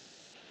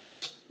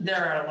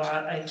 There are a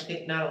lot, I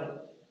think,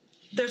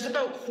 There's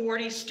about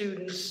 40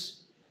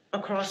 students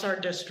across our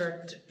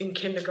district in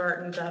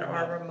kindergarten that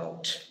are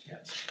remote. Yeah.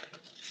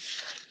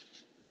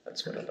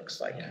 That's what it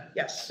looks like. Yeah.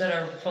 Yes, That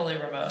are fully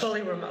remote.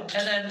 fully remote.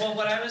 And then, well,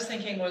 what I was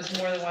thinking was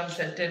more the ones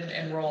that didn't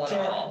enroll at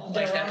all,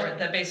 like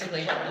that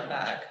basically held it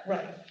back.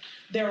 Right.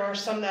 There are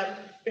some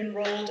that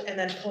enrolled and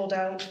then pulled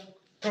out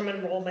from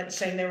enrollment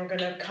saying they were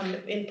gonna come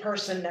in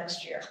person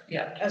next year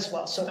Yeah, as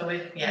well. So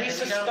we we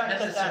suspect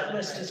that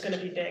list is gonna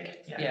be big.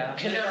 yeah.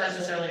 We don't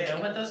necessarily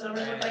know what those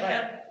numbers look like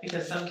yet,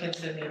 because some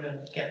kids didn't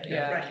even get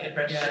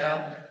registered at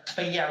all.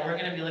 But yeah, we're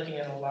gonna be looking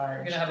at a large.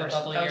 We're gonna have a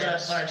bubble year.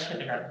 Large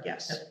kindergarten.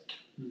 Yes.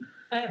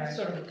 I have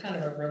sort of kind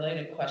of a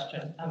related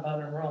question about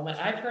enrollment.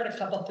 I've heard a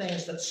couple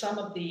things that some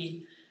of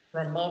the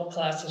remote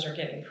classes are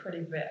getting pretty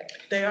big.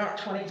 They are.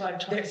 25,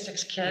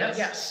 26 kids.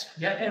 Yes.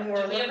 Yep. And Do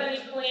we have any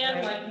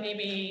plan, like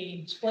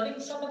maybe splitting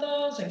some of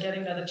those and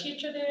getting another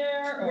teacher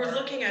there? We're or-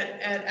 looking at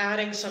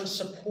adding some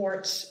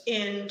supports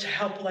in to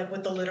help like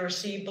with the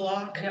literacy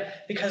block.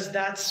 Yep. Because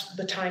that's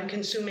the time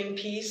consuming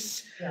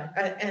piece. Yeah.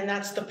 And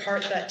that's the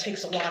part that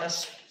takes a lot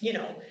of,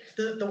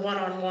 the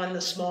one-on-one,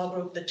 the small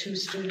group, the 2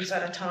 students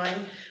at a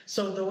time.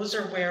 So those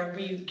are where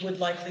we would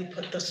likely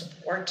put the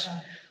support.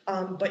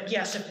 But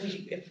yes,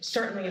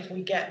 certainly if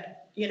we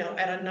get,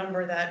 at a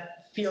number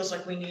that feels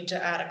like we need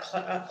to add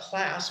a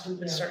class, we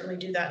would certainly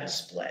do that in a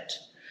split.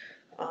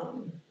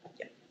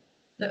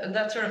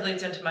 That sort of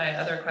leads into my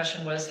other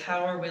question was,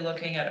 how are we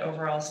looking at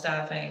overall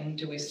staffing?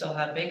 Do we still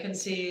have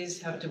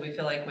vacancies? Do we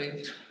feel like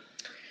we've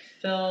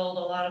filled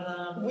a lot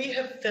of them? We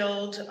have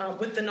filled,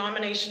 with the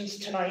nominations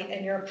tonight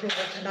and your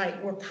approval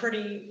tonight, we're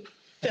pretty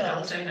Don't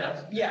filled. say no.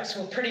 Yes,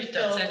 we're pretty Don't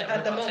filled say no,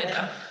 at the don't say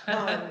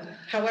moment. no.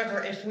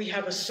 However, if we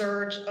have a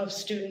surge of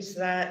students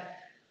that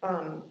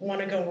want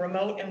to go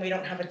remote and we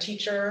don't have a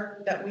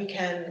teacher that we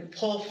can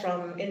pull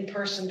from in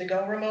person to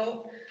go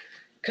remote,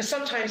 because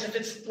sometimes if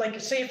it's like,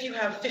 say if you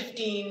have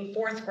 15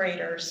 fourth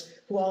graders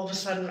who all of a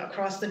sudden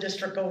across the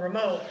district go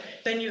remote,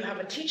 then you have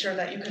a teacher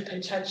that you could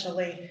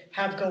potentially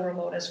have go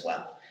remote as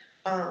well.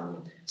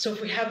 So if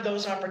we have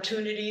those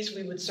opportunities,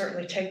 we would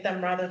certainly take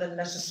them rather than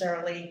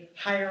necessarily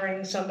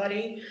hiring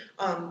somebody.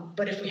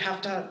 But if we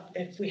have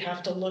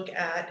to look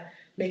at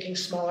making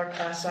smaller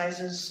class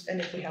sizes, and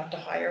if we have to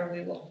hire,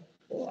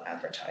 we'll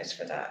advertise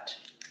for that.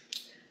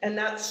 And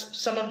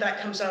some of that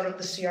comes out of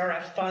the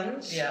CRF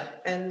funds. Yeah.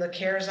 And the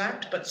CARES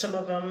Act, but some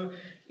of them,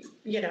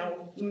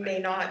 may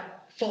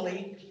not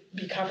fully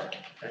be covered.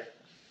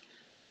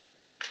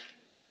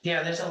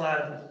 Yeah, there's a lot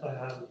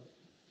of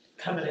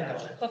coming and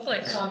going. Hopefully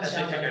it calms As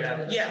we down. figured out.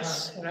 a bit.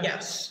 Yes, You know?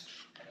 yes,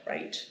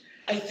 right.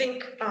 I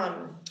think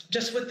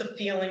just with the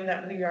feeling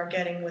that we are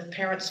getting with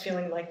parents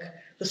feeling like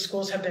the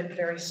schools have been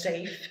very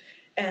safe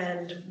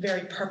and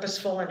very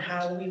purposeful in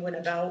how we went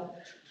about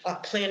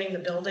planning the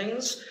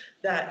buildings,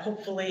 that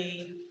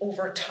hopefully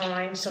over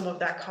time, some of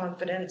that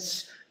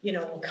confidence,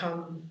 will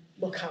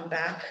come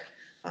back.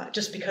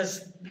 Just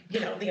because,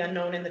 the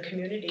unknown in the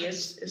community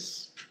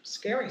is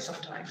scary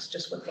sometimes,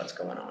 just with what's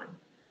going on,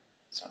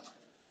 so.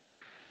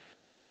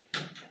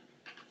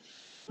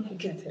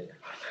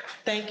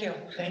 Thank you.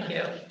 Thank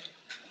you.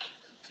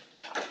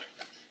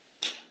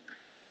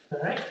 All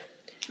right.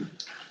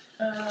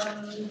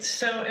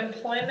 So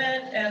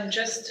employment, and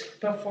just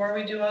before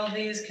we do all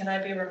these, can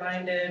I be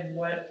reminded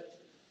what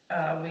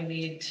we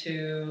need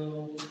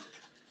to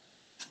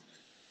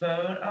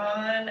vote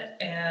on,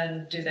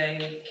 and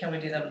can we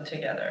do them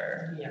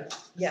together? Yes,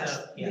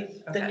 So, yes,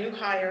 the okay. new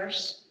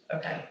hires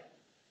Okay,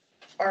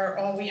 are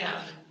all we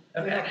have.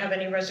 We don't okay, have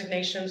any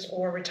resignations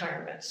or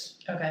retirements,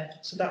 okay,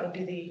 so that would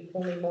be the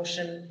only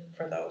motion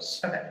for those.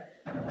 okay.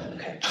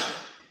 Okay.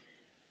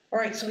 All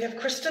right, so we have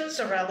Kristen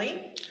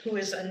Zarelli, who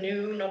is a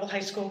new Noble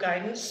High School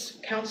guidance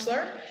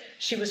counselor.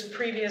 She was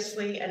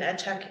previously an ed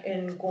tech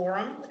in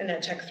Gorham, in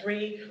ed tech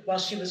 3, while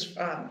she was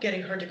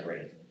getting her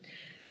degree.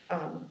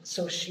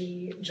 So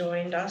she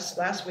joined us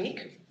last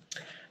week.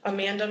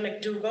 Amanda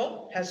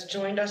McDougall has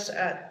joined us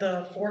at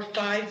the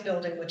 4-5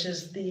 building, which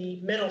is the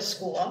middle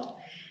school.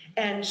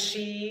 And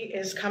she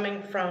was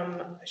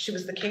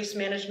the case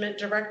management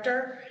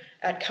director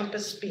at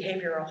Compass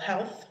Behavioral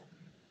Health.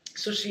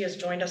 So she has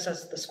joined us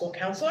as the school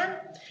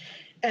counselor.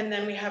 And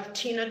then we have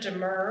Tina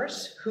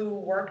Demers, who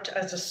worked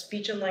as a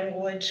speech and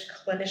language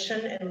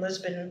clinician in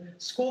Lisbon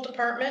School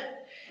Department.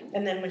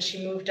 And then when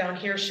she moved down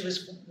here, she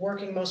was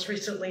working most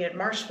recently at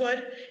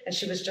Marshwood, and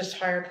she was just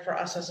hired for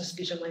us as a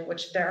speech and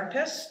language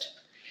therapist.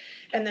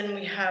 And then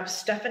we have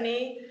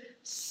Stephanie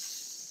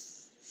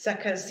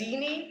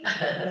Sekazini.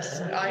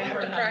 I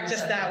have to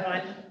practice that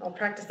one. I'll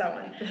practice that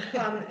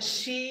one.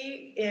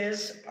 She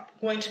is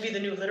going to be the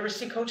new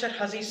literacy coach at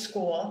Huzzy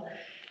School.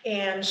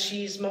 And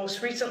she's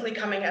most recently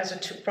coming as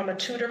from a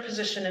tutor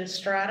position in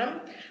Stratham.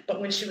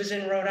 But when she was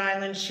in Rhode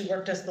Island, she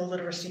worked as the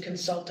literacy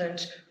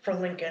consultant for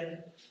Lincoln,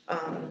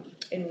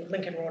 in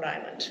Lincoln, Rhode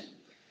Island.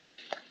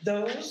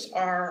 Those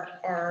are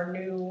our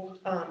new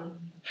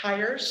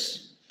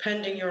hires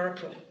pending your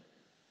approval.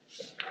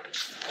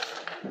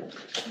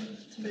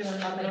 Somebody want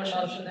to make a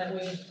motion that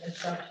we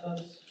accept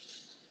those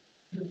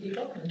new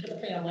people into the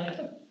family?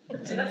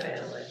 It's in the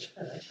family.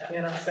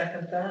 And I'll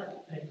second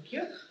that. Thank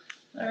you.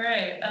 All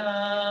right,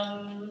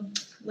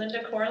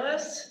 Linda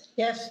Corliss,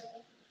 Yes.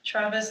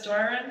 Travis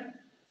Doran,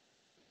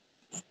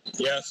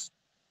 Yes.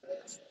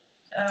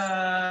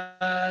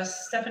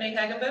 Stephanie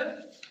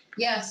Hagenbu,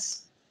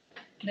 Yes.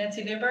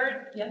 Nancy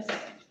Newbert, Yes.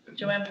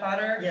 Joanne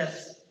Potter,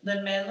 Yes.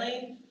 Lynn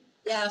Manley,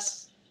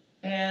 Yes.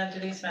 and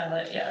Denise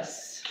Madlet,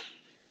 yes.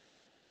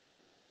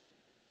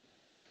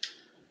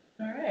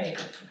 All right,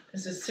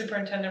 is the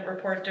superintendent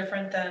report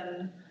different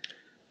than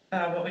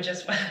what we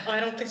just? I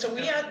don't think so.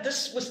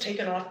 This was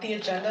taken off the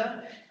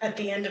agenda at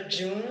the end of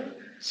June,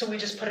 so we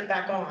just put it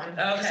back on.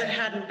 Because it Okay.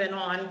 hadn't been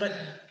on, but,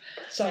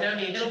 so. You don't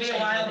need to It'll be a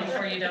change while anything.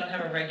 before you don't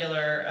have a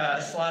regular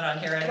slot on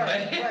here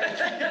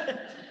anyway.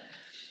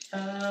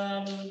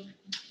 Right.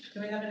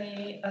 Do we have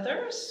any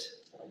others?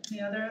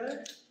 Any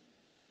other?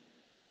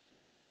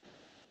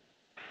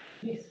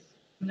 Yes.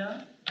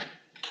 No?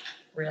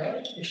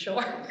 Really? You sure?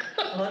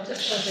 Well, I'm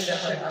just hoping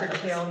that the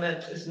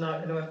curtailment is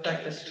not going to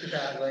affect us too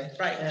badly.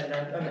 Right. And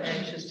I'm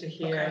anxious to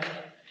hear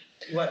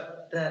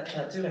what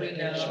that's Do going we to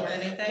know be.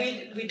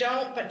 anything? We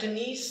don't, but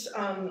Denise,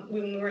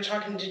 when we were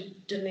talking to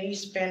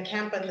Denise Van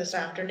Kampen this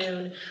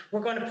afternoon,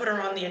 we're going to put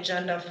her on the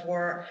agenda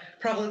for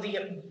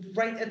probably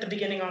right at the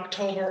beginning of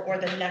October or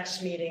the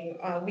next meeting.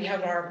 We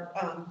have our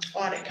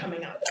audit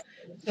coming up.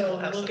 So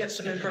we'll get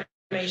some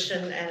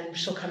information and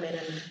she'll come in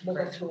and we'll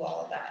go through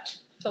all of that.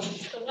 So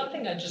the one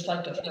thing I'd just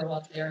like to throw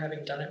out there,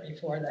 having done it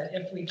before, that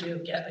if we do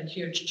get a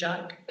huge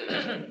chunk,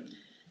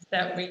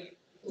 that we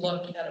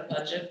look at a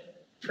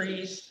budget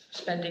freeze,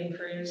 spending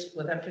freeze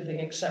with everything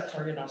except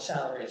for,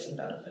 salaries and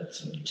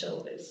benefits and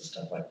utilities and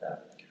stuff like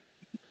that.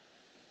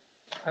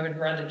 I would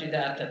rather do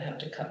that than have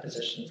to cut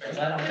positions, because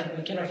I don't think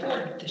we can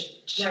afford to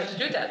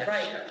do that.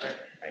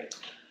 Right.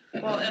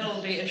 Well,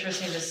 it'll be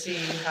interesting to see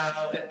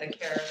how, if the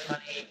CARES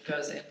money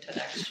goes into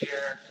next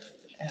year,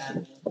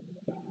 and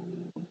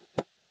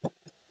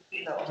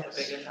that will have a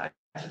big impact.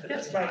 if it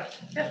doesn't. Right.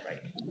 Yeah,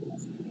 right.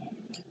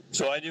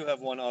 So I do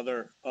have one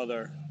other.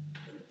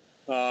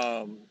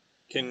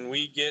 Can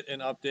we get an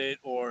update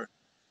or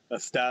a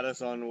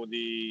status on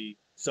the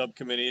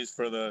subcommittees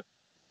for the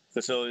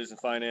facilities and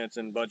finance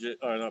and budget,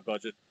 or not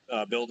budget,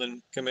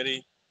 building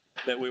committee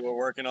that we were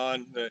working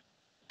on that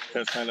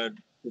has kind of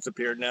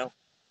disappeared now?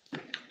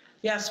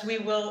 Yes,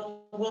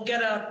 we'll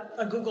get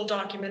a Google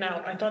document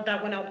out. I thought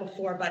that went out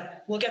before,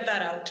 but we'll get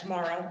that out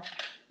tomorrow.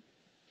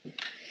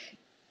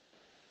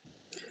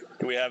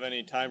 Do we have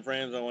any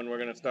timeframes on when we're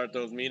going to start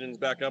those meetings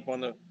back up on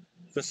the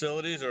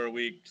facilities, or are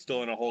we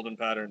still in a holding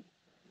pattern?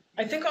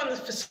 I think on the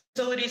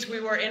facilities, we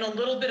were in a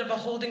little bit of a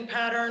holding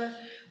pattern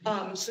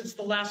since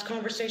the last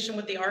conversation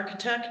with the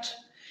architect.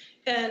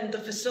 And the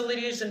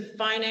facilities and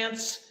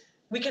finance,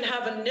 we can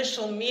have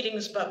initial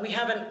meetings, but we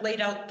haven't laid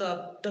out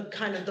the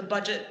kind of the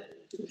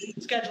budget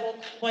schedule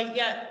quite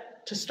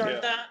yet to start Yeah.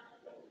 that.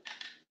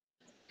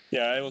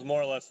 Yeah, it was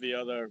more or less the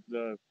other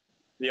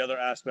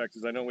aspect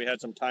is I know we had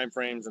some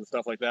timeframes and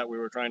stuff like that we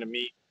were trying to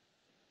meet,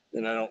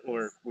 and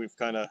we've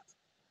kind of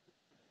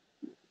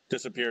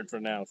disappeared for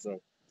now.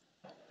 So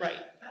Right.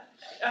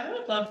 I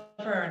would love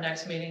for our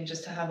next meeting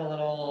just to have a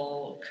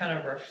little kind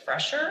of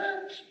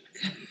refresher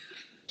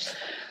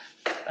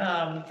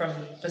from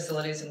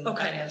facilities and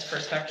Okay. finance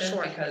perspective,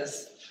 Sure.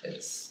 because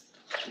it's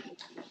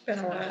Been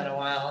a been while. a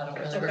while. I don't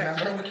really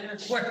Okay. remember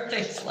where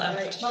things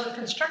left. Well, the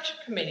construction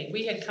committee,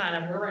 we had kind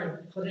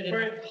of, put it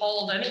in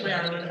hold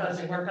anyway, because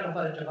we weren't gonna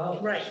put it to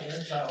vote. Right.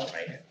 So,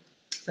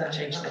 That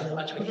changed not things. really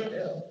much we can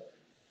do.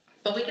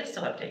 But we can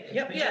still update.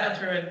 Yep. We can go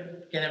through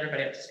and get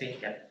everybody up to speed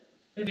again.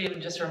 Maybe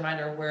even just a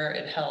reminder where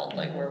it held,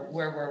 like where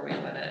were we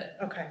when it?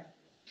 Okay.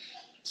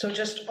 So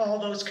just all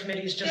those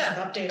committees, just an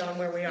update on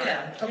where we are.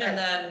 Yeah, and Okay.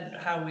 then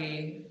how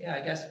we,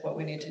 I guess what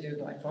we need to do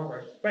going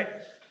forward. Right.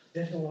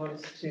 Who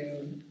wants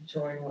to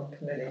join what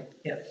committee?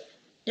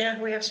 Yeah,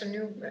 we have some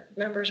new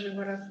members we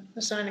want to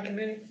assign a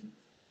committee.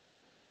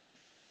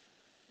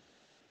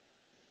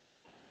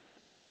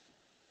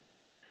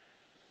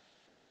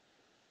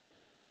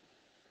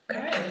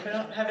 Okay, if we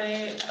don't have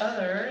any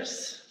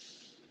others,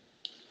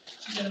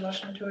 get a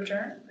motion to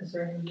adjourn? Is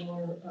there any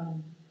more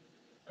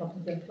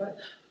public input?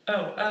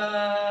 Oh,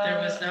 There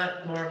was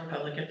not more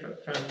public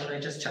input from when I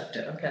just checked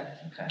it. Okay,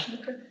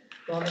 Okay.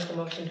 well, I'll make a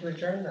motion to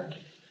adjourn then.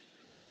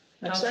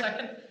 I'll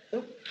second.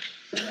 All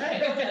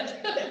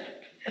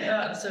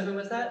right. So who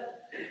was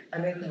that? I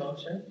made the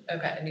motion.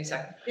 Okay, and you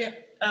second? Yeah.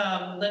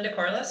 Linda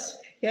Corliss,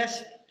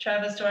 Yes.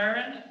 Travis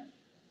Doiron,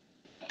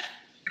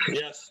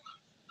 yes.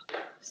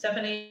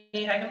 Stephanie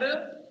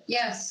Hagenbu,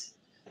 Yes.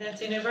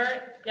 Nancy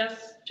Newbert?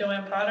 Yes.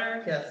 Joanne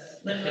Potter? Yes.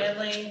 Lynn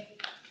Manley?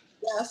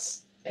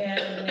 Yes.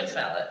 And Denise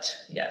Mallett?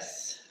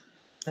 Yes.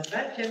 Not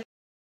bad, Kim.